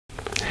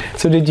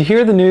So did you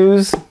hear the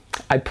news?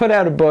 I put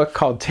out a book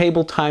called Shai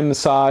and Thai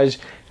Massage.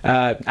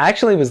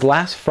 Actually, it was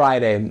last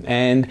Friday,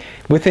 and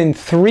within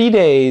 3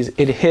 days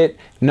it hit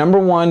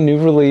 #1 new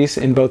release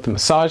in both the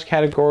massage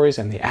categories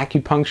and the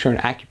acupuncture and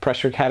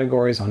acupressure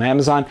categories on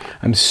Amazon.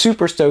 I'm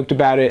super stoked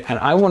about it, and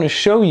I want to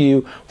show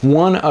you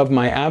one of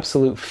my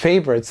absolute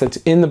favorites that's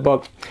in the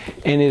book,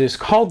 and it is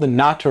called the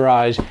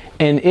Nataraj,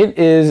 and it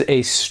is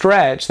a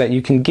stretch that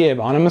you can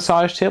give on a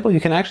massage table. You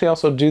can actually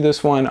also do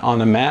this one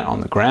on a mat, on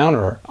the ground,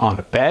 or on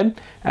a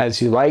bed,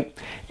 as you like,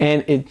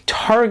 and it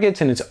targets,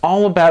 and it's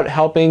all about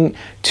helping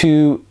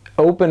to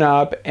open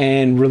up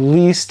and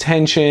release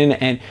tension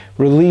and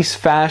release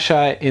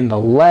fascia in the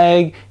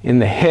leg, in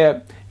the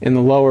hip, in the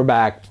lower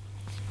back.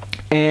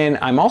 And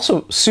I'm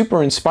also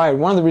super inspired.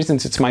 One of the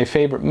reasons it's my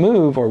favorite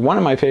move, or one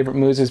of my favorite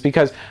moves, is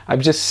because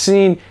I've just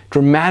seen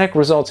dramatic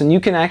results, and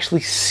you can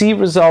actually see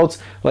results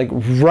like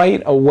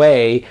right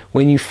away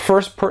when you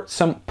first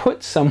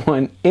put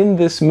someone in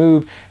this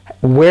move,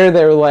 where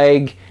their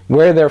leg,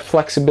 where their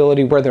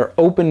flexibility, where their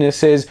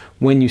openness is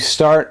when you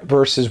start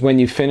versus when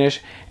you finish.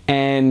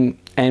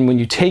 And when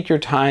you take your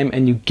time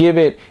and you give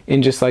it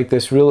in just like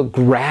this real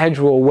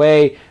gradual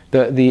way,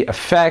 the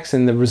effects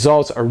and the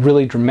results are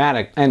really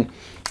dramatic. And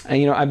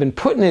you know, I've been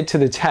putting it to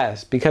the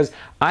test because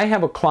I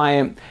have a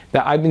client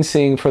that I've been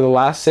seeing for the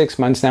last 6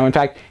 months now. In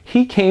fact,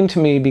 he came to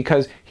me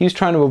because he's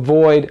trying to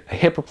avoid a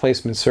hip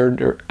replacement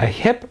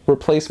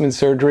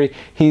surgery.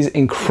 He's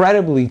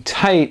incredibly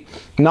tight,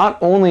 not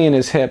only in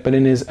his hip, but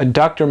in his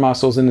adductor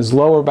muscles, in his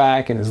lower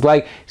back, and his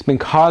leg. It's been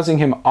causing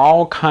him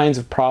all kinds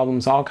of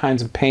problems, all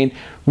kinds of pain,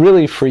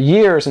 really for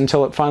years,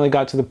 until it finally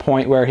got to the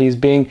point where he's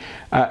being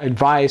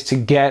advised to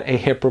get a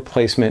hip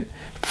replacement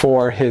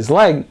for his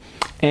leg.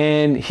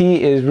 And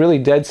he is really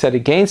dead set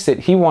against it.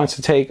 He wants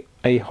to take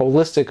a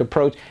holistic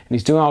approach, and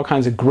he's doing all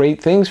kinds of great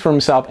things for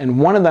himself. And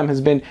one of them has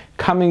been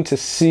coming to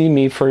see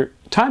me for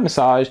Thai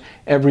massage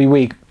every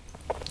week.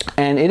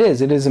 And it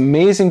is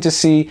amazing to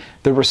see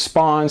the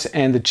response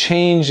and the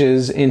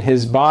changes in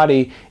his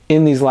body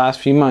in these last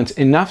few months.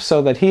 Enough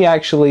so that he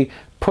actually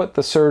put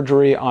the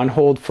surgery on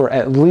hold for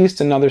at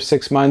least another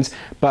 6 months.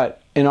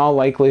 But in all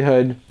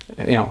likelihood,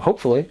 you know,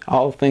 hopefully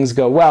all things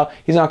go well,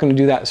 he's not going to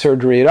do that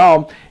surgery at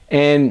all.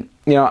 And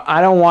you know, I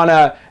don't want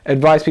to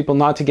advise people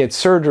not to get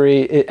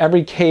surgery.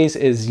 Every case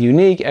is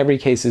unique, every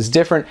case is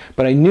different,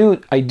 but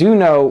I do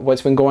know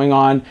what's been going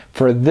on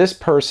for this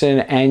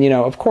person. And you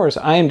know, of course,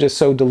 I am just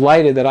so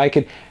delighted that I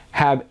could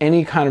have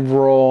any kind of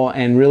role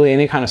and really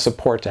any kind of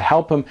support to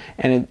help him.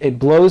 And it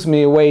blows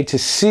me away to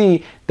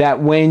see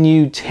that when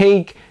you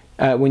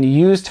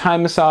use Thai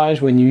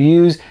massage, when you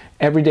use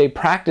everyday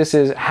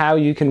practices, how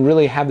you can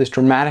really have this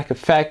dramatic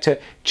effect to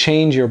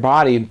change your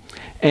body.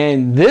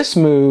 And this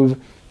move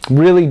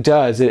really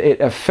does.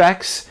 It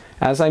affects,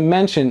 as I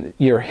mentioned,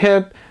 your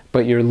hip,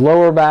 but your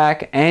lower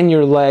back and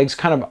your legs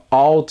kind of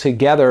all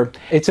together.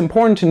 It's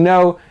important to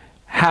know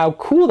how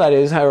cool that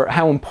is,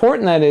 how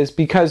important that is,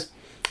 because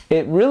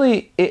it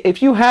really,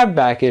 if you have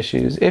back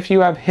issues, if you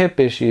have hip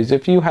issues,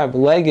 if you have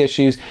leg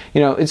issues, you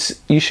know,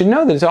 you should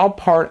know that it's all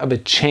part of a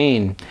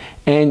chain,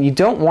 and you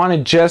don't want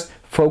to just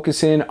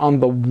focus in on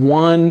the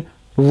one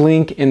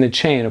link in the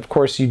chain. Of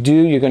course you do,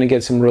 you're going to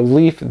get some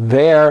relief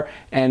there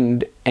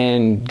and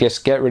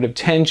just get rid of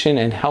tension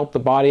and help the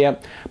body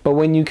up. But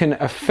when you can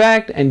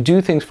affect and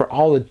do things for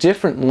all the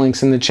different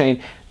links in the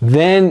chain,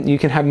 then you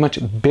can have much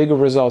bigger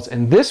results.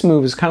 And this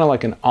move is kind of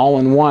like an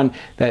all-in-one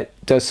that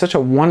does such a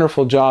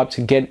wonderful job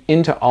to get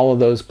into all of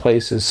those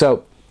places.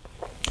 So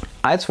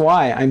that's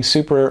why I'm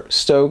super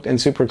stoked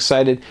and super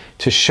excited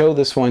to show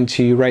this one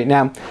to you right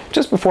now.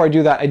 Just before I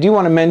do that, I do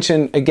want to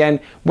mention again,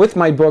 with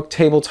my book,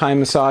 Shai and Thai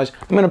Massage,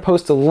 I'm going to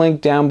post a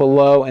link down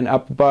below and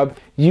up above.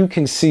 You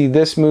can see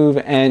this move,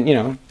 and you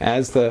know,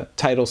 as the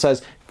title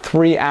says,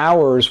 3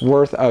 hours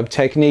worth of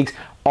techniques,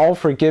 all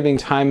for giving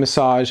Thai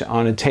massage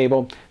on a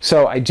table.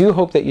 So I do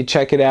hope that you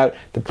check it out.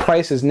 The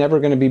price is never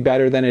going to be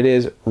better than it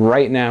is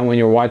right now when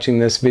you're watching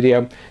this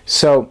video.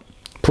 So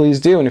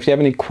please do, and if you have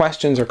any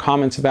questions or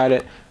comments about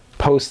it,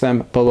 post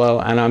them below,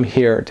 and I'm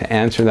here to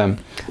answer them.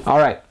 All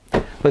right,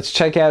 let's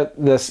check out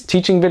this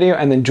teaching video,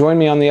 and then join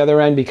me on the other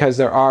end, because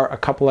there are a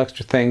couple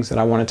extra things that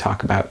I want to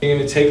talk about. You're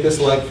going to take this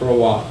leg for a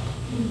walk.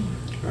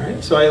 All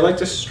right, so I like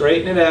to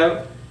straighten it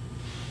out.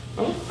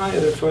 Oh, my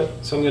other foot.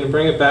 So I'm going to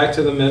bring it back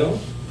to the middle,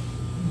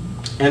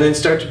 and then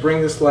start to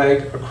bring this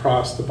leg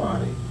across the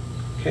body.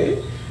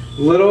 Okay,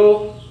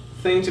 little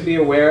thing to be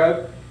aware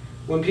of: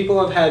 when people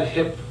have had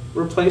hip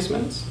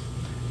replacements,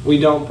 we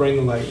don't bring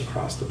the leg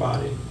across the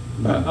body.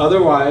 But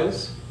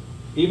otherwise,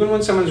 even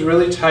when someone's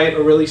really tight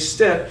or really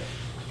stiff,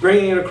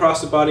 bringing it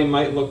across the body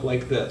might look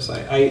like this.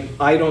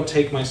 I don't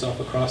take myself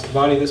across the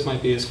body. This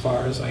might be as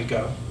far as I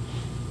go.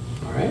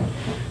 All right?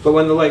 But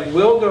when the leg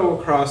will go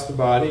across the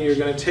body, you're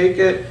going to take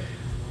it.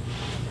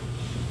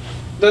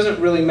 Doesn't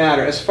really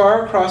matter. As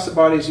far across the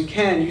body as you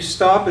can, you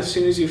stop as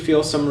soon as you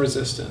feel some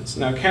resistance.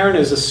 Now, Karen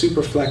is a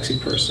super flexy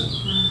person.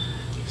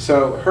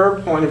 So her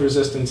point of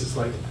resistance is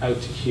like out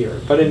to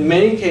here. But in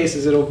many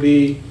cases, it'll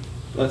be,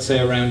 let's say,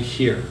 around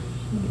here.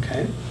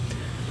 Okay?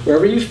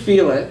 Wherever you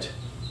feel it,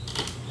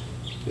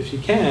 if you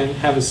can,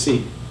 have a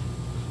seat.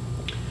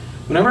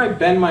 Whenever I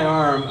bend my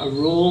arm, a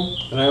rule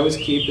that I always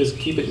keep is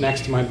keep it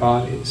next to my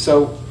body.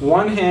 So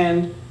one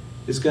hand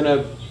is going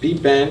to be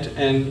bent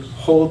and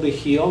hold the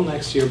heel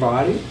next to your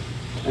body,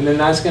 and then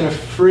that's going to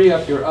free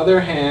up your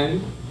other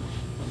hand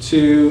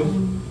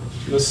to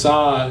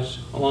massage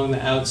along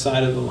the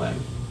outside of the leg.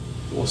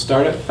 We'll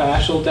start at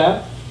fascial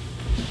depth,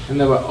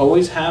 and then what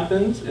always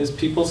happens is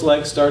people's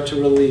legs start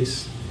to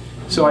release.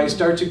 So I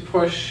start to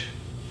push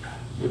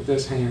with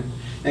this hand.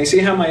 Now you see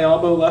how my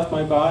elbow left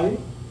my body?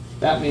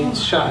 That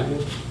means Shai,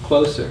 move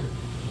closer.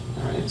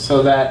 All right,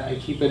 so that I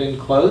keep it in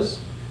close,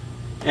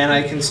 and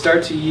I can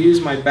start to use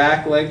my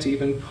back leg to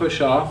even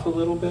push off a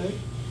little bit.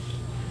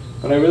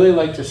 But I really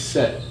like to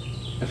sit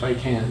if I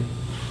can.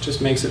 It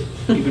just makes it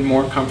even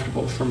more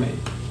comfortable for me.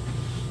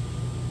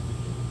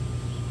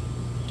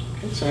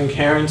 Okay, so in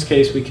Karen's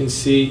case, we can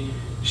see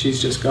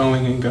she's just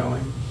going and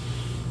going.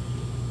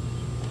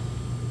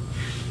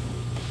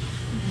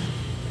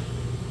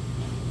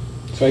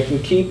 So I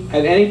can keep,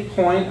 at any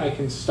point, I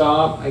can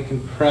stop, I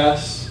can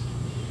press,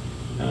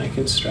 and I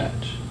can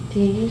stretch. Do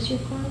you use your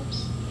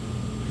forearms?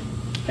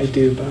 I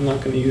do, but I'm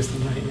not going to use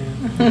them right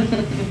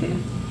now.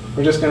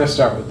 We're just going to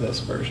start with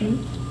this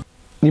version.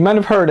 You might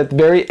have heard at the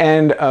very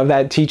end of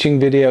that teaching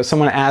video,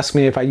 someone asked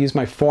me if I use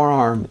my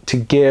forearm to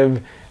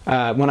give,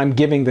 when I'm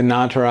giving the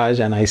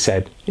nataraj, and I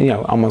said, you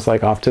know, almost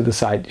like off to the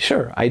side,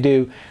 sure, I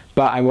do,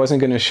 but I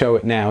wasn't going to show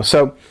it now.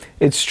 So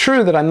it's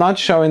true that I'm not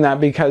showing that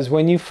because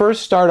when you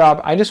first start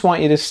off, I just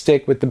want you to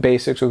stick with the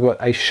basics of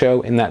what I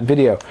show in that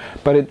video.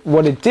 But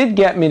what it did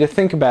get me to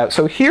think about,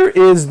 so here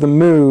is the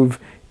move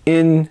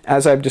in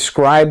as I've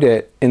described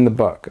it in the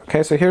book.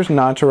 Okay, so here's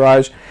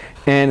nataraj,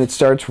 and it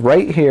starts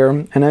right here,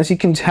 and as you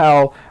can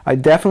tell, I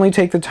definitely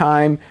take the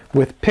time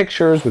with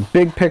pictures, with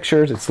big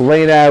pictures. It's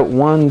laid out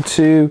 1,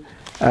 2,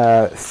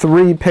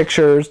 3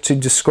 pictures to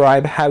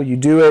describe how you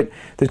do it,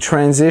 the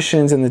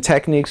transitions and the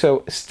technique.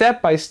 So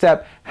step by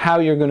step how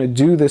you're going to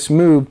do this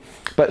move.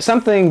 But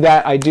something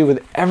that I do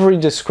with every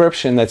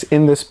description that's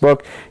in this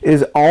book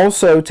is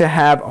also to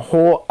have a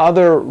whole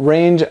other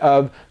range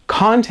of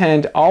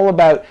content all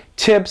about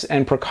tips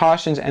and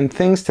precautions and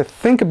things to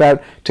think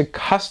about to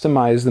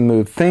customize the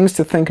move, things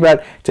to think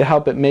about to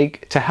help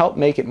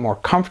make it more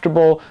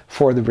comfortable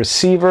for the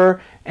receiver,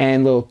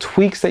 and little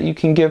tweaks that you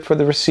can give for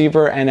the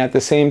receiver, and at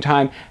the same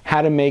time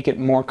how to make it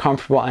more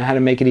comfortable and how to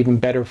make it even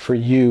better for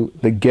you,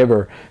 the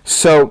giver.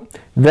 So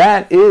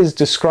that is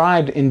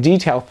described in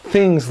detail,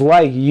 things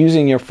like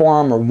using your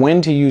forearm or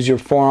when to use your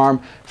forearm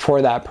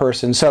for that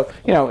person. So,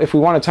 you know, if we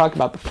want to talk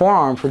about the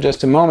forearm for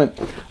just a moment,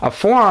 a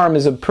forearm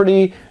is a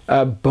pretty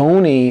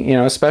bony, you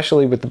know,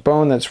 especially with the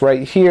bone that's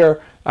right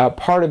here,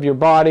 part of your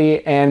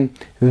body, and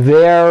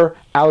their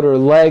outer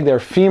leg, their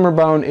femur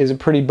bone, is a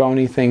pretty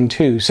bony thing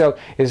too. So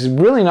it's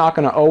really not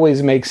going to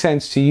always make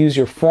sense to use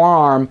your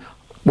forearm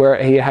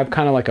where you have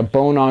kind of like a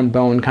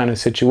bone-on-bone kind of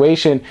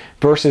situation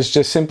versus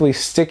just simply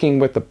sticking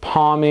with the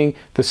palming,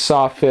 the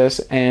soft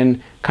fist,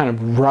 and kind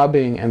of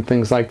rubbing and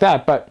things like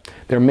that. But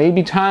there may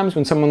be times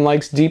when someone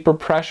likes deeper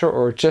pressure,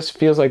 or it just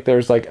feels like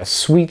there's like a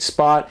sweet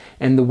spot,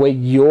 and the way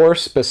your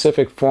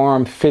specific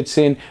forearm fits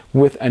in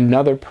with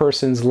another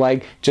person's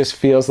leg just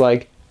feels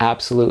like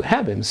absolute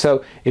heaven.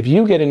 So if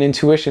you get an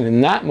intuition in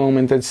that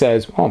moment that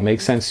says, oh, it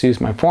makes sense to use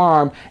my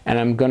forearm, and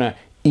I'm gonna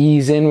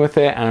ease in with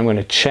it, and I'm going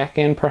to check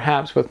in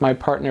perhaps with my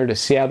partner to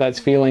see how that's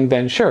feeling,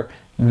 then sure,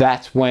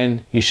 that's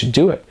when you should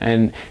do it.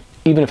 And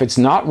even if it's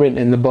not written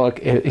in the book,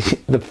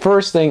 the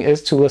first thing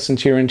is to listen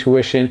to your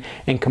intuition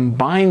and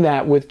combine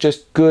that with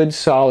just good,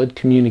 solid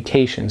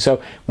communication.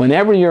 So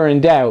whenever you're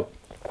in doubt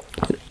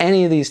with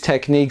any of these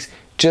techniques,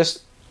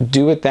 just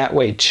do it that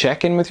way.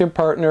 Check in with your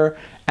partner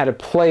at a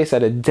place,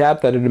 at a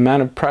depth, at an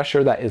amount of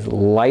pressure that is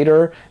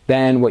lighter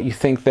than what you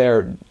think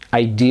their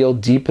ideal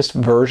deepest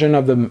version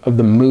of the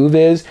move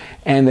is,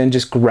 and then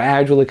just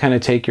gradually kind of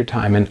take your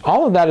time. And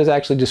all of that is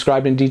actually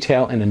described in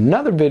detail in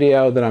another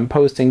video that I'm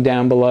posting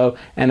down below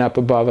and up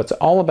above. It's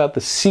all about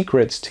the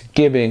secrets to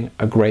giving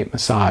a great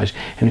massage.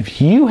 And if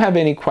you have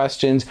any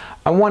questions,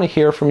 I want to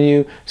hear from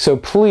you, so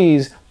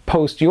please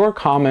post your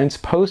comments,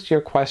 post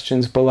your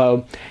questions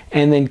below,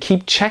 and then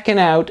keep checking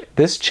out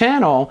this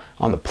channel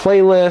on the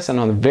playlist and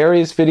on the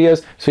various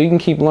videos so you can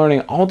keep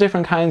learning all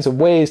different kinds of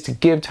ways to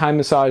give Thai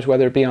massage,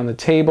 whether it be on the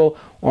table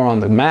or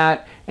on the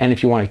mat. And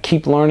if you want to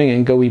keep learning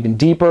and go even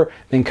deeper,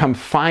 then come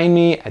find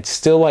me at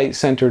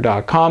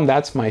stilllightcenter.com.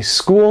 That's my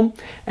school,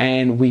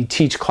 and we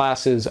teach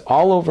classes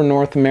all over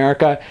North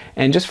America.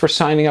 And just for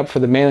signing up for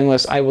the mailing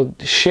list, I will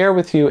share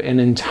with you an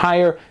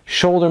entire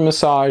shoulder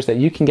massage that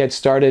you can get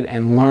started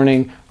and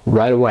learning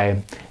right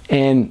away.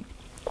 And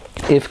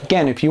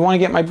if you want to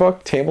get my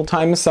book, Table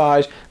Thai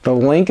Massage, the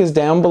link is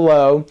down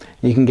below.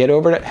 You can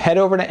head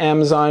over to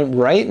Amazon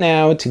right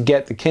now to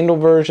get the Kindle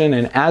version,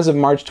 and as of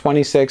March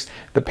 26th,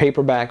 the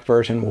paperback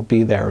version will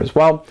be there as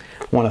well.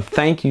 I want to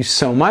thank you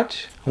so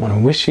much. I want to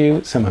wish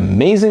you some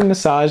amazing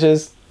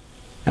massages,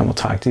 and we'll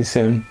talk to you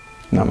soon.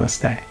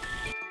 Namaste.